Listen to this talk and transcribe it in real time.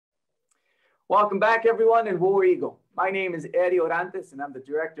Welcome back, everyone, in War Eagle. My name is Eddie Orantes, and I'm the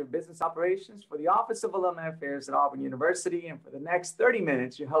Director of Business Operations for the Office of Alumni Affairs at Auburn University. And for the next 30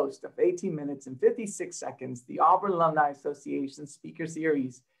 minutes, your host of 18 minutes and 56 seconds, the Auburn Alumni Association Speaker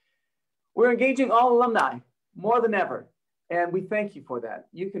Series. We're engaging all alumni more than ever, and we thank you for that.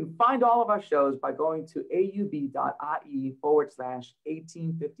 You can find all of our shows by going to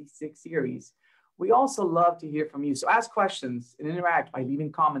aub.ie/1856 series. We also love to hear from you. So ask questions and interact by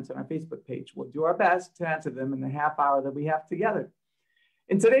leaving comments on our Facebook page. We'll do our best to answer them in the half hour that we have together.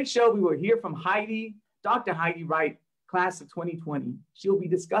 In today's show, we will hear from Dr. Heidi Wright, class of 2020. She'll be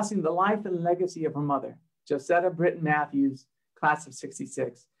discussing the life and legacy of her mother, Josetta Brittain Matthews, class of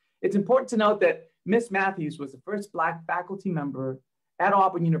 66. It's important to note that Miss Matthews was the first Black faculty member at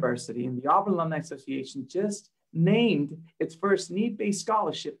Auburn University, and the Auburn Alumni Association just named its first need-based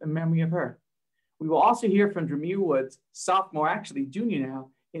scholarship in memory of her. We will also hear from Dramere Woods, sophomore, actually junior now,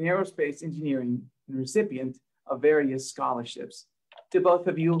 in aerospace engineering and recipient of various scholarships. To both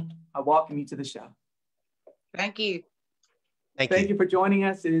of you, I welcome you to the show. Thank you. Thank you for joining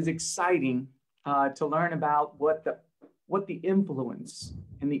us. It is exciting to learn about what the influence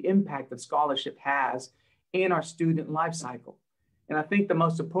and the impact of scholarship has in our student life cycle. And I think the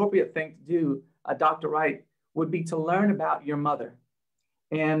most appropriate thing to do, Dr. Wright, would be to learn about your mother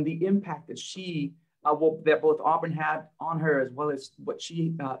and the impact that that both Auburn had on her, as well as what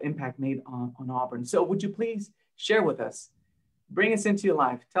she impact made on Auburn. So would you please share with us, bring us into your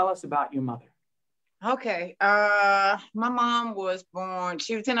life, tell us about your mother. Okay, my mom was born,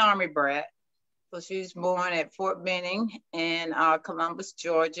 she was an Army brat. So she was born at Fort Benning in Columbus,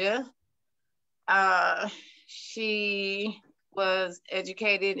 Georgia. She was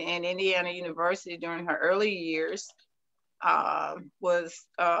educated in Indiana University during her early years. I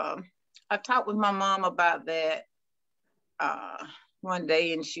talked with my mom about that one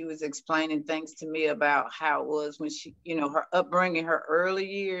day, and she was explaining things to me about how it was when she, her upbringing, her early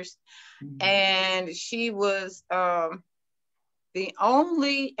years. Mm-hmm. And she was the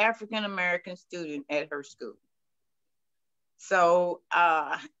only African-American student at her school. So,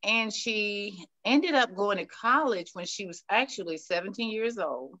 and she ended up going to college when she was actually 17 years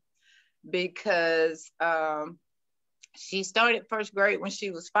old, because she started first grade when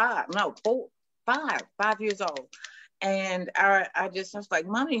she was 5 years old. And I was like,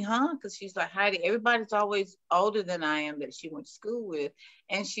 Mommy, huh? Because she's like, Heidi, everybody's always older than I am that she went to school with.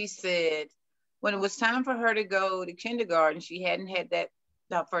 And she said, when it was time for her to go to kindergarten, she hadn't had that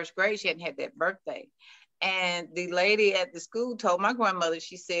first grade, she hadn't had that birthday. And the lady at the school told my grandmother,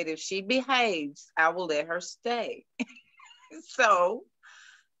 she said, if she behaves, I will let her stay. So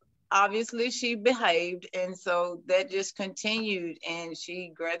obviously she behaved, and so that just continued, and she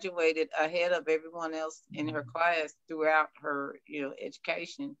graduated ahead of everyone else in her class throughout her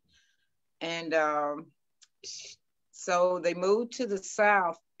education. And so they moved to the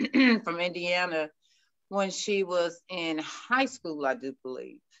South from Indiana when she was in high school, I do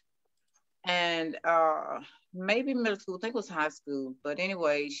believe, and maybe middle school, I think it was high school, but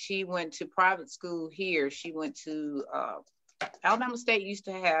anyway, she went to private school here. She went to Alabama State used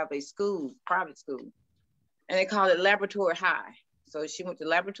to have a school, private school, and they called it Laboratory High. So she went to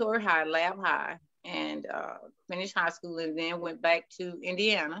Laboratory High, Lab High, and finished high school, and then went back to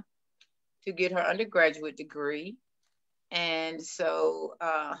Indiana to get her undergraduate degree. And so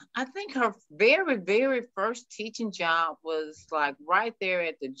I think her very, very first teaching job was like right there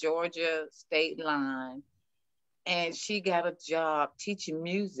at the Georgia state line. And she got a job teaching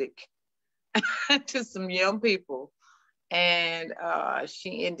music to some young people. And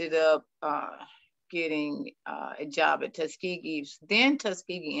she ended up getting a job at Tuskegee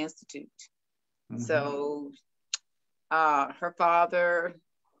Institute. Mm-hmm. So her father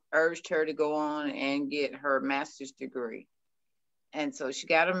urged her to go on and get her master's degree. And so she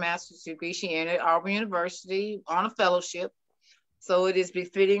got her master's degree. She entered Auburn University on a fellowship. So it is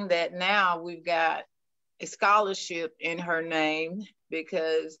befitting that now we've got a scholarship in her name,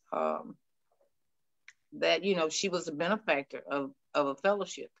 because that she was a benefactor of a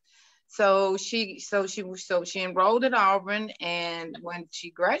fellowship. So she enrolled at Auburn, and when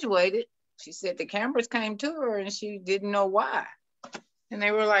she graduated, she said the campus came to her and she didn't know why. And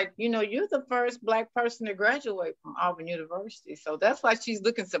they were like, you're the first Black person to graduate from Auburn University. So that's why she's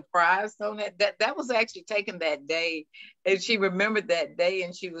looking surprised on that. That was actually taken that day, and she remembered that day,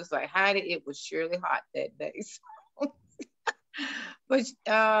 and she was like, Heidi, it was surely hot that day. So, but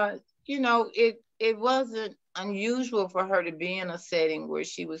it wasn't unusual for her to be in a setting where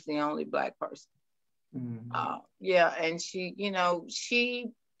she was the only Black person. Mm-hmm. And she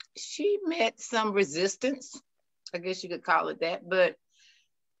met some resistance, I guess you could call it that, but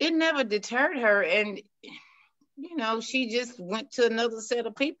it never deterred her. And, you know, she just went to another set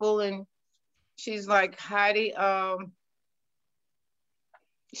of people, and she's like, Heidi,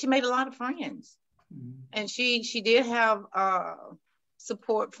 she made a lot of friends. Mm-hmm. And she did have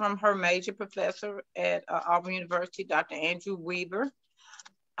support from her major professor at Auburn University, Dr. Andrew Weaver.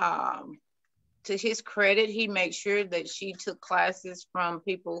 To his credit, he made sure that she took classes from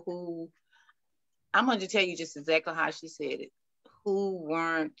people who, I'm going to tell you just exactly how she said it, who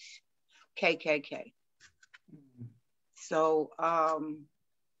weren't KKK. Mm-hmm. So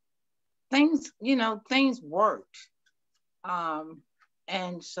things worked.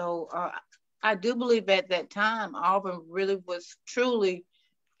 And so I do believe at that time, Auburn really was truly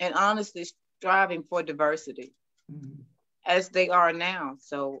and honestly striving for diversity, mm-hmm. as they are now.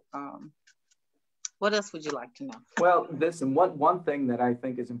 So what else would you like to know? Well, listen, one thing that I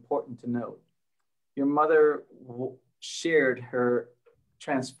think is important to note, your mother shared her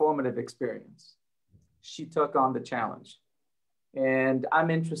transformative experience. She took on the challenge. And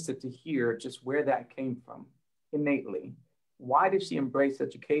I'm interested to hear just where that came from innately. Why did she embrace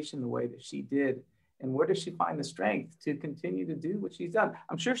education the way that she did? And where does she find the strength to continue to do what she's done?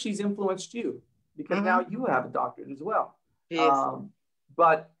 I'm sure she's influenced you because mm-hmm. now you have a doctorate as well. Yes.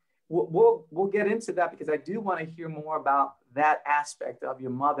 But we'll get into that because I do want to hear more about that aspect of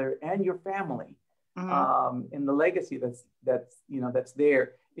your mother and your family, mm-hmm. And the legacy that's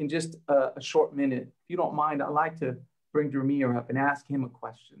there in just a short minute. If you don't mind, I'd like to bring Jermier up and ask him a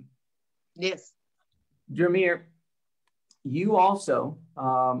question. Yes. Jermier, you also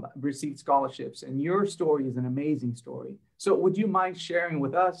received scholarships, and your story is an amazing story. So would you mind sharing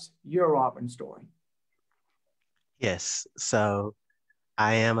with us your Auburn story? Yes. So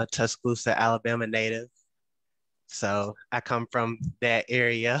I am a Tuscaloosa, Alabama native. So I come from that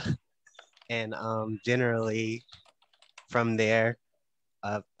area, and generally from there,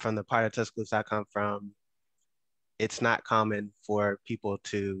 from the part of Tuscaloosa I come from, it's not common for people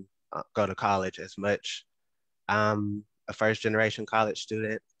to go to college as much. I'm a first generation college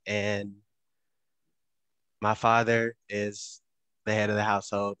student, and my father is the head of the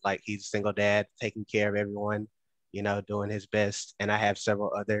household. Like, he's a single dad, taking care of everyone, doing his best. And I have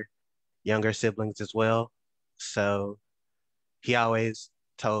several other younger siblings as well. So he always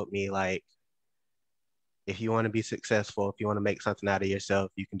told me, like, if you want to be successful, if you want to make something out of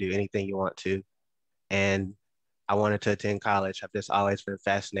yourself, you can do anything you want to. And I wanted to attend college. I've just always been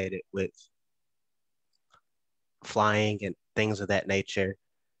fascinated with flying and things of that nature.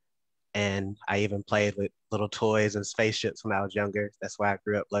 And I even played with little toys and spaceships when I was younger. That's what I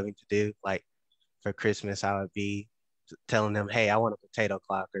grew up loving to do. Like, for Christmas, I would be telling them, hey, I want a potato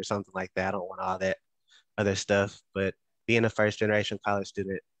clock or something like that. I don't want all that other stuff. But being a first generation college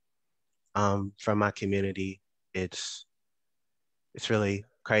student from my community, it's really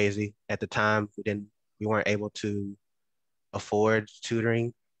crazy. At the time, we weren't able to afford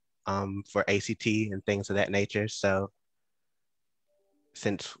tutoring for ACT and things of that nature. So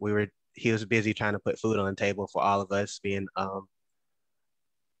since he was busy trying to put food on the table for all of us, being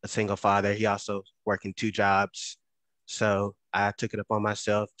a single father, he also working 2 jobs. So I took it upon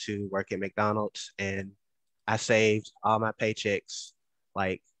myself to work at McDonald's, and I saved all my paychecks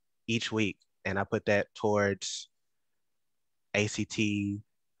like each week, and I put that towards ACT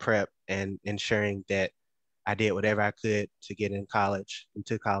prep and ensuring that I did whatever I could to get into college.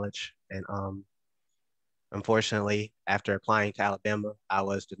 And unfortunately, after applying to Alabama, I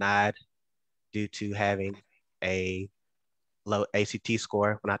was denied due to having a low ACT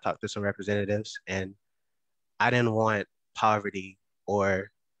score when I talked to some representatives. And I didn't want poverty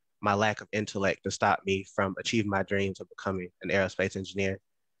or my lack of intellect to stop me from achieving my dreams of becoming an aerospace engineer.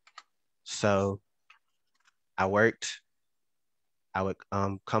 So I worked. I would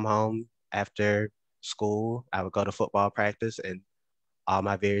come home after school. I would go to football practice and all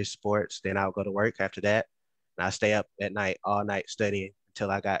my various sports. Then I would go to work after that. And I stay up at night, all night studying until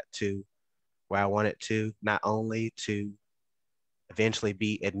I got to where I wanted to, not only to eventually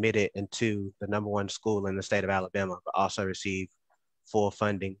be admitted into the #1 school in the state of Alabama, but also receive full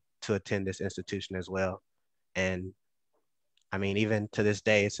funding to attend this institution as well. And I mean, even to this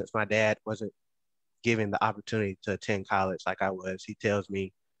day, since my dad wasn't given the opportunity to attend college like I was, he tells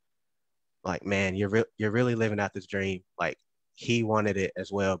me, like, man, you're really living out this dream. Like, he wanted it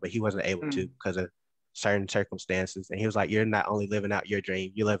as well, but he wasn't able to because of certain circumstances. And he was like, you're not only living out your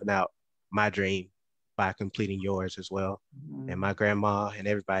dream, you're living out my dream by completing yours as well. And my grandma and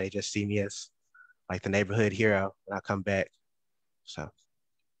everybody just see me as like the neighborhood hero when I come back. So.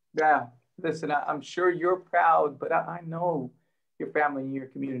 Yeah, listen, I'm sure you're proud, but I know your family and your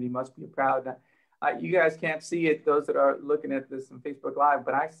community must be proud. You guys can't see it, those that are looking at this on Facebook Live,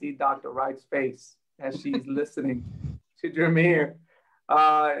 but I see Dr. Wright's face as she's listening to Dramir.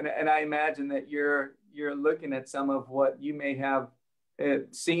 And I imagine that you're looking at some of what you may have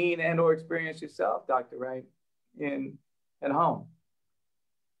seen and or experienced yourself, Dr. Wright, at home.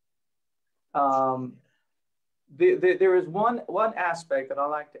 There is one aspect that I'd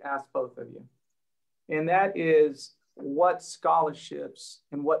like to ask both of you, and that is what scholarships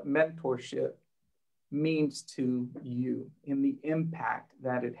and what mentorship means to you in the impact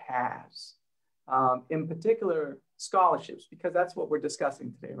that it has. In particular, scholarships, because that's what we're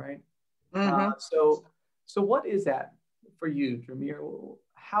discussing today, right? Mm-hmm. So what is that for you, Dramir?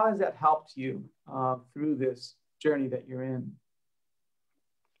 How has that helped you through this journey that you're in?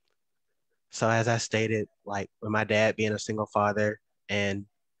 So as I stated, like with my dad being a single father and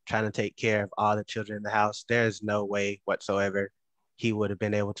trying to take care of all the children in the house, there's no way whatsoever he would have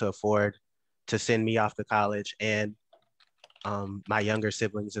been able to afford to send me off to college and my younger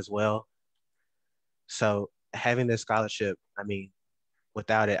siblings as well. So having this scholarship, I mean,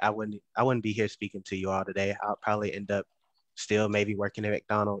 without it, I wouldn't be here speaking to you all today. I'll probably end up still maybe working at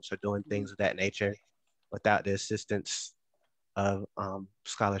McDonald's or doing things of that nature without the assistance of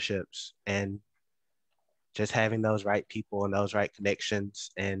scholarships, and just having those right people and those right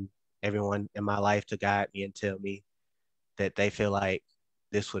connections and everyone in my life to guide me and tell me that they feel like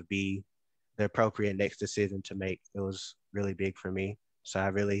this would be the appropriate next decision to make. It was really big for me. So I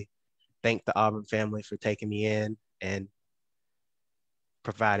really thank the Auburn family for taking me in and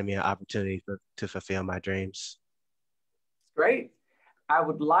providing me an opportunity to fulfill my dreams. Great. I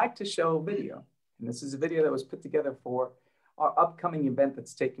would like to show a video. And this is a video that was put together for our upcoming event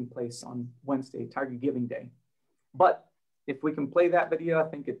that's taking place on Wednesday, Tiger Giving Day. But if we can play that video, I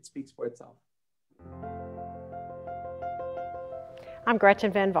think it speaks for itself. I'm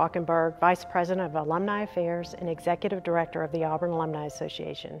Gretchen Van Valkenburg, Vice President of Alumni Affairs and Executive Director of the Auburn Alumni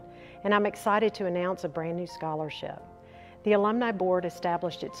Association, and I'm excited to announce a brand new scholarship. The Alumni Board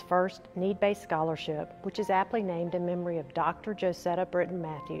established its first need-based scholarship, which is aptly named in memory of Dr. Josetta Brittain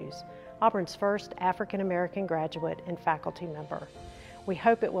Matthews, Auburn's first African-American graduate and faculty member. We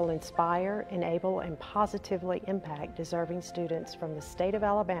hope it will inspire, enable, and positively impact deserving students from the state of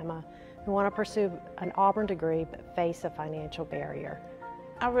Alabama who want to pursue an Auburn degree but face a financial barrier.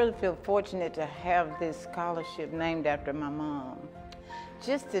 I really feel fortunate to have this scholarship named after my mom.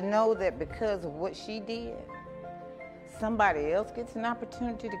 Just to know that because of what she did, somebody else gets an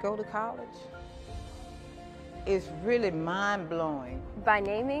opportunity to go to college, is really mind-blowing. By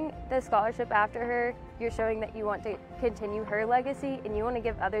naming the scholarship after her, you're showing that you want to continue her legacy and you want to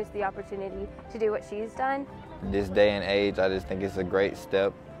give others the opportunity to do what she's done. This day and age, I just think it's a great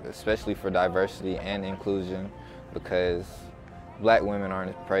step, especially for diversity and inclusion, because Black women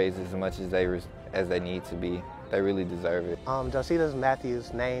aren't praised as much as they need to be. They really deserve it. Josetta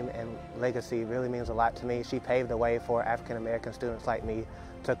Matthews' name and legacy really means a lot to me. She paved the way for African-American students like me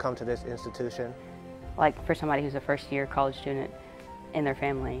to come to this institution. Like for somebody who's a first-year college student in their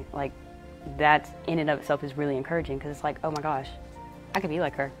family, like that in and of itself is really encouraging, because it's like, oh my gosh, I could be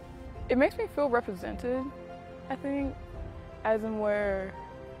like her. It makes me feel represented, I think, as in where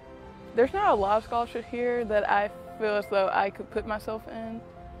there's not a lot of scholarship here that I feel as though I could put myself in.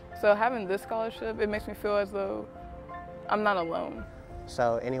 So having this scholarship, it makes me feel as though I'm not alone.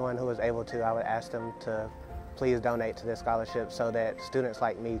 So anyone who is able to, I would ask them to please donate to this scholarship so that students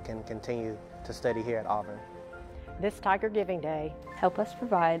like me can continue to study here at Auburn. This Tiger Giving Day, help us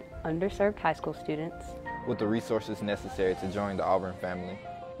provide underserved high school students with the resources necessary to join the Auburn family.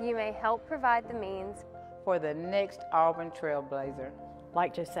 You may help provide the means for the next Auburn trailblazer.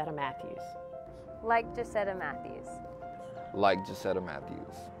 like Josetta Matthews. Like Josetta Matthews. Like Josetta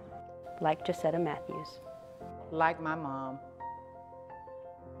Matthews. like Josetta Matthews. Like my mom.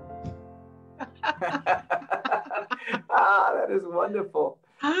 That is wonderful.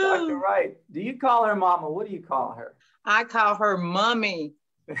 Dr. Wright, do you call her mama? What do you call her? I call her mommy.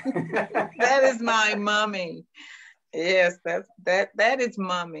 That is my mommy. Yes, that is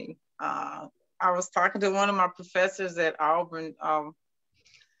mommy. I was talking to one of my professors at Auburn,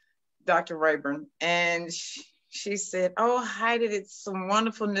 Dr. Rayburn, and she said, "Oh, Heidi, it's some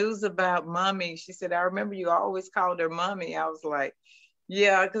wonderful news about mommy." She said, "I remember you always called her mommy." I was like,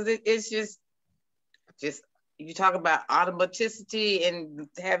 "Yeah," because it's just you talk about authenticity and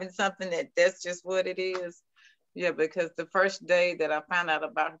having something that's just what it is. Yeah, because the first day that I found out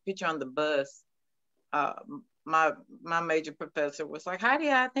about her picture on the bus, my major professor was like,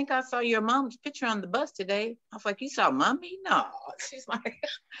 "Heidi, I think I saw your mom's picture on the bus today." I was like, "You saw mommy?" No. She's like,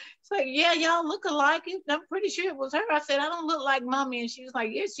 it's like, "Yeah, y'all look alike. I'm pretty sure it was her." I said, "I don't look like mommy." And she was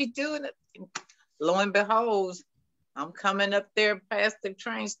like, "Yes, you do." And lo and behold, I'm coming up there past the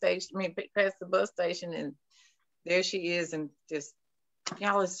train station, past the bus station, and there she is. And just,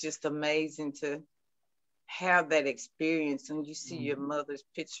 y'all, it's just amazing to have that experience. And you see your mother's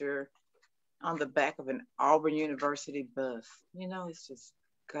picture on the back of an Auburn University bus. You know, it's just,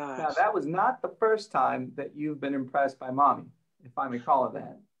 gosh. Now, that was not the first time that you've been impressed by mommy, if I may call it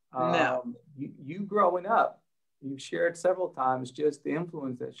that. No. You growing up, you've shared several times just the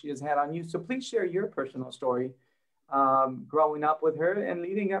influence that she has had on you. So please share your personal story growing up with her and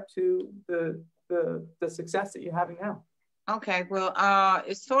leading up to the success that you're having now. Okay, well,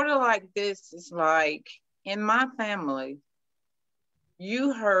 it's sort of like this. It's like in my family,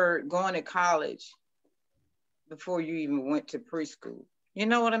 you heard going to college before you even went to preschool. You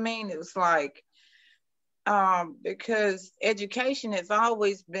know what I mean? It was like, because education has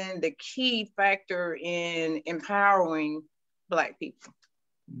always been the key factor in empowering Black people.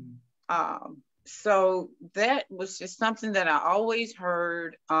 So that was just something that I always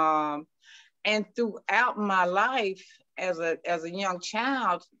heard. And throughout my life as a young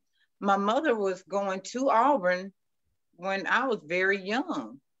child, my mother was going to Auburn when I was very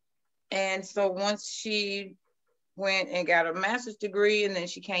young. And so once she went and got a master's degree, and then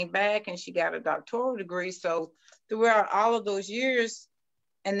she came back and she got a doctoral degree. So throughout all of those years,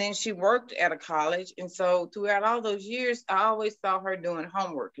 and then she worked at a college. And so throughout all those years, I always saw her doing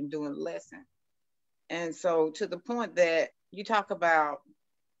homework and doing lessons. And so to the point that you talk about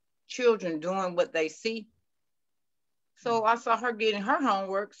children doing what they see. So I saw her getting her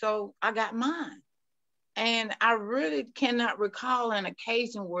homework, so I got mine. And I really cannot recall an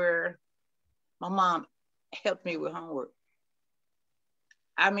occasion where my mom helped me with homework.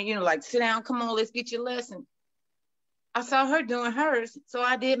 I mean, you know, like, sit down, come on, let's get your lesson. I saw her doing hers, so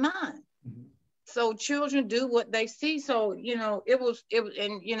I did mine. So children do what they see. So, you know, it was,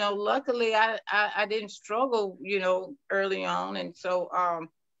 and, you know, luckily I didn't struggle, you know, early on. And so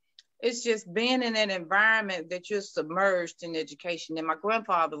it's just being in an environment that you're submerged in education. And my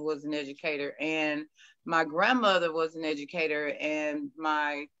grandfather was an educator, and my grandmother was an educator, and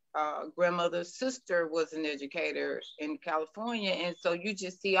my grandmother's sister was an educator in California. And so you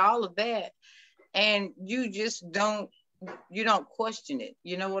just see all of that, and you just don't question it.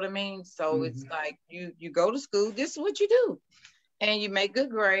 You know what I mean? So it's like you go to school, this is what you do, and you make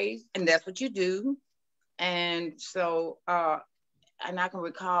good grades, and that's what you do. And so and I can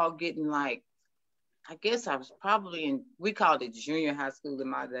recall getting, like, I guess I was probably in, we called it junior high school in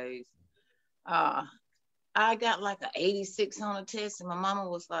my days. I got like an 86 on a test, and my mama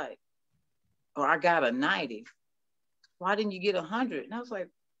was like, or I got a 90. Why didn't you get 100? And I was like,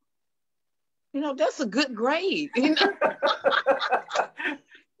 you know, that's a good grade. You know?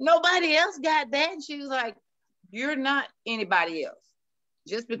 Nobody else got that. And she was like, you're not anybody else.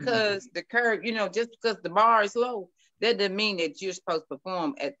 Just because the curve, you know, just because the bar is low, that doesn't mean that you're supposed to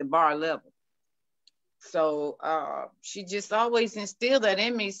perform at the bar level. So she just always instilled that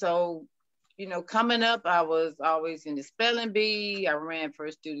in me. So, you know, coming up, I was always in the spelling bee. I ran for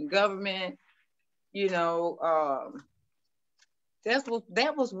student government. You know,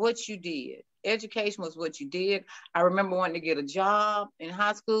 that was what you did. Education was what you did. I remember wanting to get a job in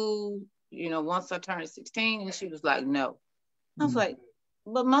high school, you know, once I turned 16, and she was like, no. I was like,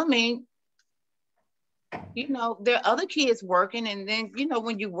 but mommy, you know, there are other kids working, and then, you know,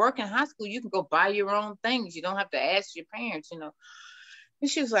 when you work in high school, you can go buy your own things. You don't have to ask your parents, you know.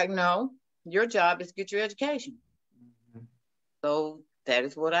 And she was like, no, your job is to get your education. So that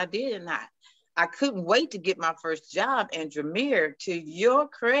is what I did. And I couldn't wait to get my first job. And Dramere, to your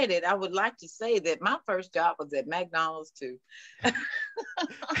credit, I would like to say that my first job was at McDonald's too.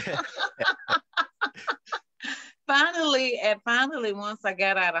 Finally, once I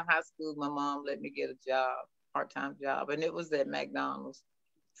got out of high school, my mom let me get a job, part-time job, and it was at McDonald's.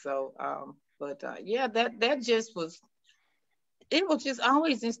 So, yeah, that just was, it was just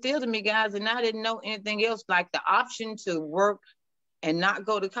always instilled in me, guys, and I didn't know anything else. Like, the option to work and not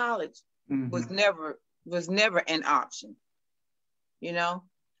go to college was never an option. You know,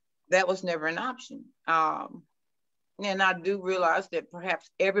 that was never an option. And I do realize that perhaps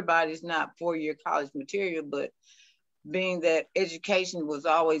everybody's not four-year college material, but being that education was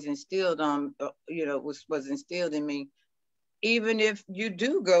always instilled on, you know, was instilled in me. Even if you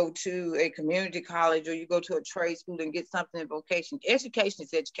do go to a community college or you go to a trade school and get something in vocation, education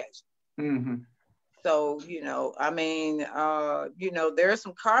is education. So, you know, I mean, you know, there are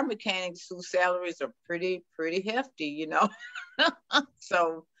some car mechanics whose salaries are pretty hefty, you know.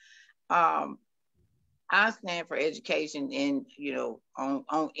 So I stand for education in, you know,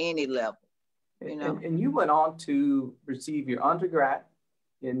 on any level, you know. And you went on to receive your undergrad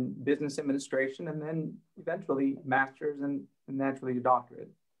in business administration, and then eventually master's and naturally your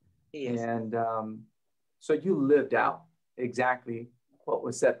doctorate. Yes. And so you lived out exactly what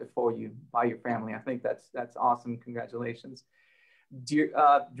was set before you by your family. I think that's awesome. Congratulations. Dear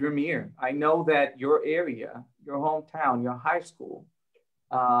Dramir, I know that your area, your hometown, your high school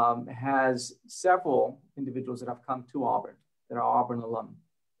has several individuals that have come to Auburn that are Auburn alum.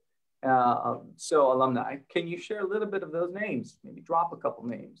 So alumni, can you share a little bit of those names? Maybe drop a couple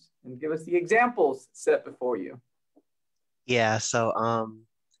names and give us the examples set before you. Yeah, so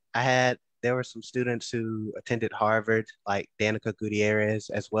there were some students who attended Harvard, like Danica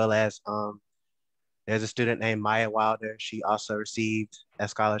Gutierrez, as well as there's a student named Maya Wilder. She also received a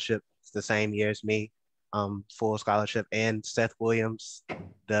scholarship the same year as me, full scholarship. And Seth Williams,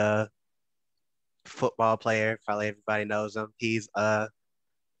 the football player, probably everybody knows him. He's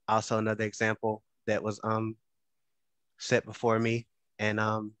also another example that was set before me. And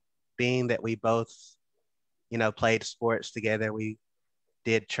being that we both, played sports together, we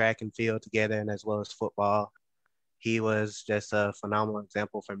did track and field together, and as well as football. He was just a phenomenal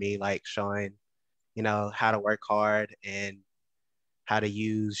example for me, like showing, how to work hard and how to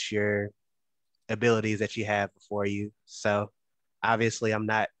use your abilities that you have before you. So obviously I'm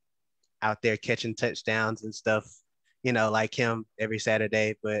not out there catching touchdowns and stuff, like him every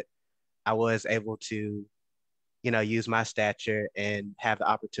Saturday, but I was able to, use my stature and have the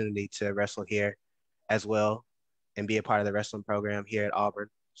opportunity to wrestle here as well and be a part of the wrestling program here at Auburn.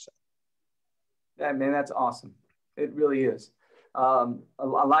 So. Yeah, man, that's awesome. It really is. A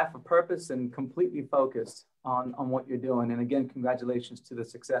life of purpose and completely focused on what you're doing. And again, congratulations to the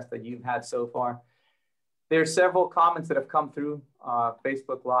success that you've had so far. There are several comments that have come through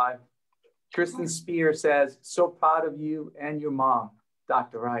Facebook Live. Kristen Spear says, so proud of you and your mom,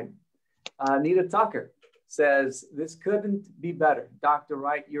 Dr. Wright. Nita Tucker says, this couldn't be better. Dr.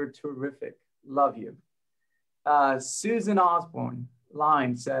 Wright, you're terrific. Love you. Susan Osborne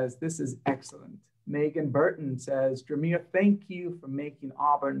Line says, this is excellent. Megan Burton says, Dramir, thank you for making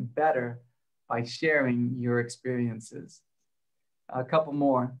Auburn better by sharing your experiences. A couple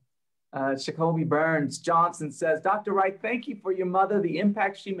more. Jacoby Burns Johnson says, Dr. Wright, thank you for your mother, the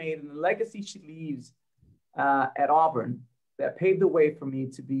impact she made and the legacy she leaves at Auburn that paved the way for me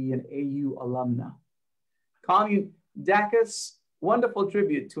to be an AU alumna. Connie Dacus, wonderful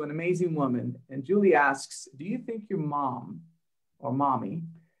tribute to an amazing woman. And Julie asks, do you think your mom or mommy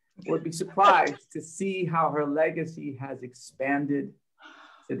would be surprised to see how her legacy has expanded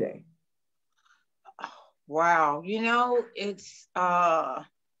today? Wow, it's I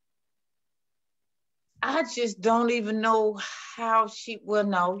just don't even know how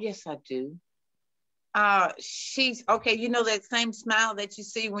yes, I do. She's okay, that same smile that you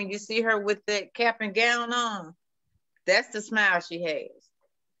see when you see her with that cap and gown on. That's the smile she has.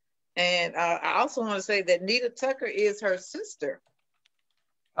 And I also want to say that Nita Tucker is her sister.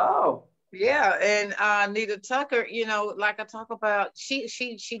 Oh. Yeah, and Nita Tucker, like I talk about, she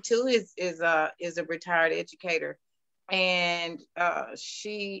too is a retired educator, and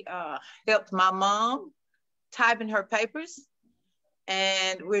she helped my mom type in her papers,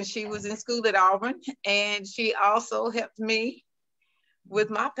 and when she was in school at Auburn, and she also helped me with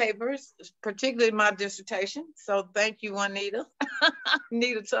my papers, particularly my dissertation. So thank you, Juanita,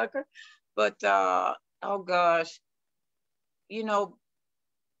 Nita Tucker. But oh gosh,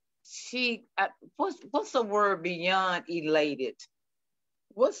 she what's the word beyond elated?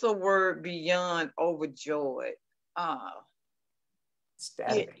 What's the word beyond overjoyed?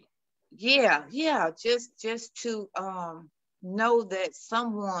 Static. Yeah. Just to know that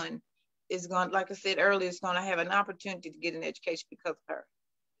someone is going, like I said earlier, is going to have an opportunity to get an education because of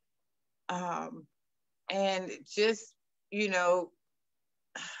her. And just,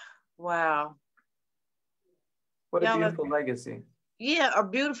 wow. What a beautiful legacy. Yeah, a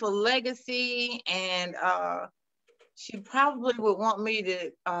beautiful legacy. And she probably would want me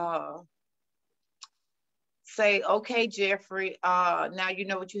to say, okay, Jeffrey, now you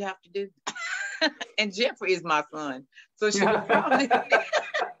know what you have to do. And Jeffrey is my son. So she would probably go,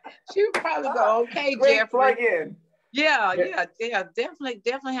 okay, Great Jeffrey. Plug in. Yeah, definitely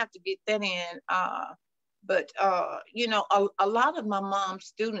have to get that in. But a lot of my mom's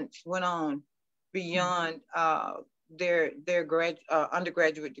students went on beyond their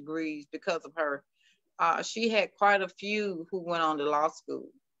undergraduate degrees because of her. She had quite a few who went on to law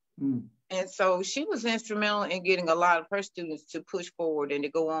school. And so she was instrumental in getting a lot of her students to push forward and to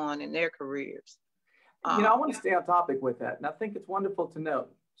go on in their careers. I want to stay on topic with that. And I think it's wonderful to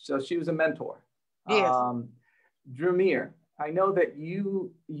note. So she was a mentor. Yes. Dramir, I know that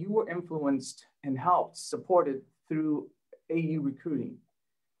you were influenced and helped, supported through AU recruiting.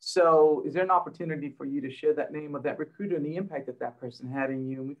 So is there an opportunity for you to share that name of that recruiter and the impact that that person had in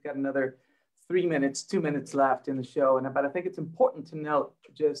you? And we've got another 2 minutes left in the show. But I think it's important to note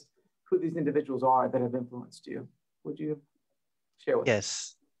just who these individuals are that have influenced you. Would you share with us?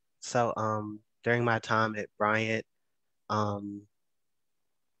 Yes. So during my time at Bryant,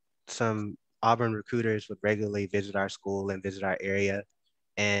 some Auburn recruiters would regularly visit our school and visit our area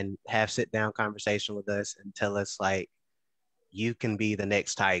and have sit-down conversation with us and tell us like, you can be the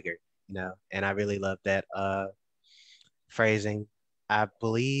next Tiger, you know? And I really love that phrasing. I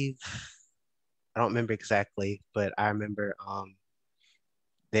believe, I don't remember exactly, but I remember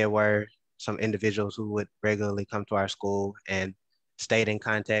there were some individuals who would regularly come to our school and stayed in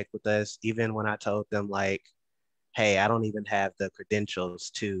contact with us, even when I told them like, hey, I don't even have the credentials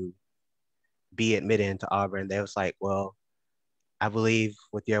to be admitted into Auburn. They was like, well, I believe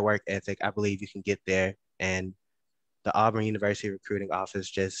with your work ethic, I believe you can get there. And the Auburn University recruiting office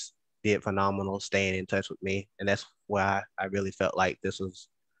just did phenomenal staying in touch with me. And that's why I really felt like this was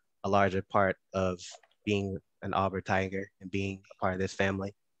a larger part of being an Auburn Tiger and being a part of this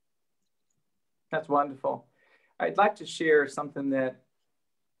family. That's wonderful. I'd like to share something that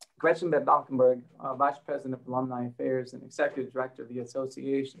Gretchen Bed-Valkenburg, Vice President of Alumni Affairs and Executive Director of the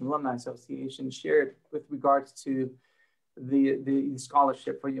Alumni Association, shared with regards to the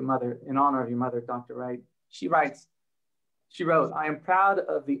scholarship for your mother, in honor of your mother, Dr. Wright. She wrote, I am proud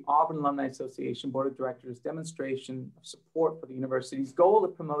of the Auburn Alumni Association Board of Directors' demonstration of support for the university's goal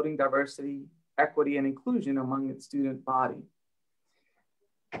of promoting diversity, equity, and inclusion among its student body.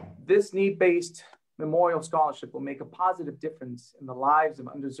 This need-based memorial scholarship will make a positive difference in the lives of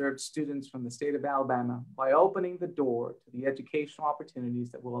undeserved students from the state of Alabama by opening the door to the educational opportunities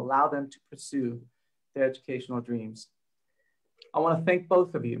that will allow them to pursue their educational dreams. I want to thank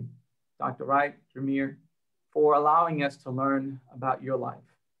both of you, Dr. Wright, Jameer, for allowing us to learn about your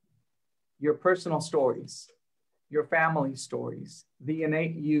life, your personal stories, your family stories, the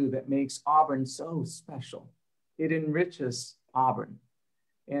innate you that makes Auburn so special. It enriches Auburn.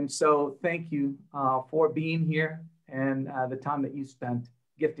 And so thank you for being here and the time that you spent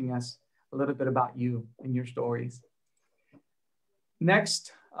gifting us a little bit about you and your stories.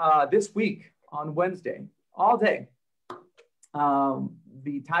 Next, this week on Wednesday, all day,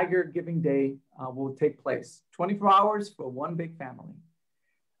 the Tiger Giving Day will take place. 24 hours for one big family.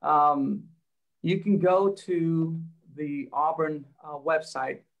 You can go to the Auburn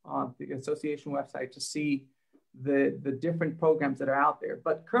website, the association website, to see the different programs that are out there.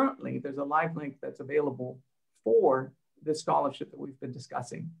 But currently, there's a live link that's available for the scholarship that we've been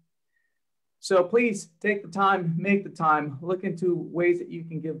discussing. So please take the time, make the time, look into ways that you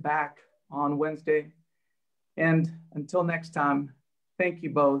can give back on Wednesday. And until next time, thank you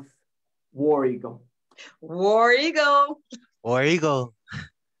both. War Eagle. War Eagle. War Eagle.